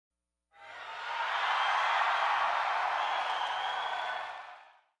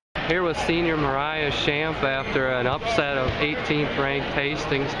Here with senior Mariah Schamp after an upset of 18th ranked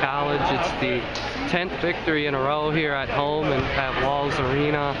Hastings College. It's the 10th victory in a row here at home and at Walls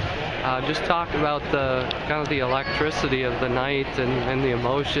Arena. Just talk about the kind of the electricity of the night and the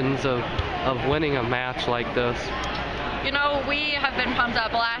emotions of winning a match like this. You know, we have been pumped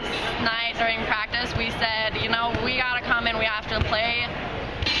up. Last night during practice, we said, you know, we got to come in, we have to play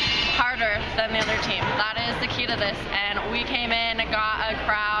harder than the other team. That is the key to this. And we came in, got a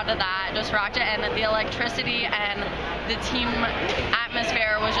crowd that just rocked it, and the electricity and the team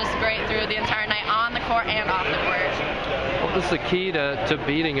atmosphere was just great through the entire night, on the court and off the court. What was the key to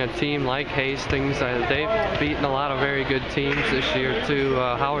beating a team like Hastings? They've beaten a lot of very good teams this year too.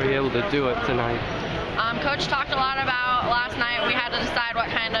 How were you able to do it tonight? Coach talked a lot about last night. We had to decide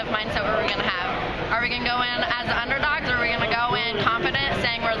what kind of mindset we were going to have. Are we going to go in as underdogs, or are we going to go in confident,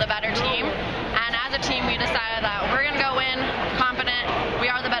 saying we're the better team? And as a team, we decided that we're going to go in confident. We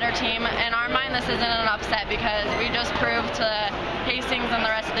are the better team. In our mind, this isn't an upset because we just proved to Hastings and the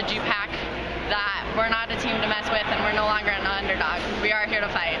rest of the GPAC that we're not a team to mess with, and we're no longer an underdog. We are here to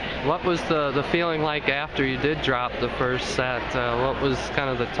fight. What was the feeling like after you did drop the first set? What was kind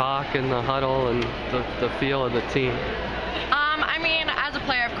of the talk in the huddle and the feel of the team? I mean, as a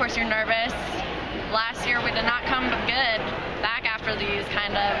player, of course, you're nervous. Last year, we did not come good back after these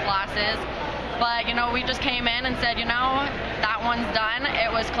kind of losses. But, you know, we just came in and said, you know, that one's done.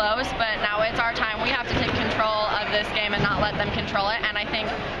 It was close, but now it's our time. We have to take control of this game and not let them control it. And I think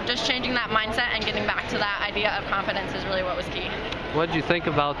just changing that mindset and getting back to that idea of confidence is really what was key. What did you think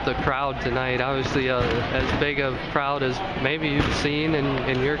about the crowd tonight? Obviously, as big a crowd as maybe you've seen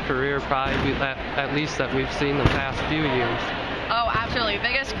in your career, probably at least that we've seen the past few years. Oh, absolutely.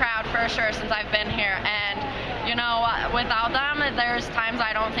 Biggest crowd for sure since I've been here. And, you know, without them, there's times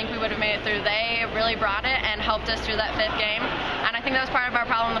I don't think we would have made it through. They really brought it and helped us through that fifth game. And I think that was part of our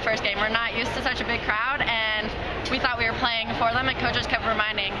problem in the first game. We're not used to such a big crowd, and we thought we were playing for them, and coaches kept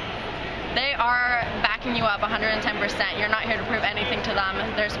reminding, they are backing you up 110%. You're not here to prove anything to them.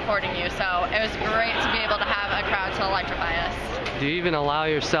 They're supporting you. So it was great to be able to have a crowd to electrify us. Do you even allow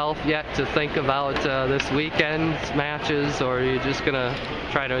yourself yet to think about this weekend's matches, or are you just going to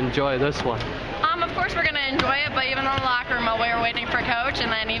try to enjoy this one? Of course we're going to enjoy it, but even in the locker room while we were waiting for Coach,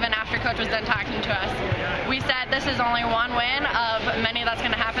 and then even after Coach was done talking to us, we said this is only one win of many that's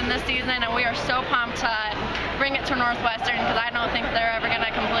going to happen this season, and we are so pumped to bring it to Northwestern because I don't think they're ever going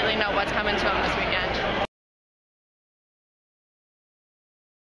to completely know what's coming to them this weekend.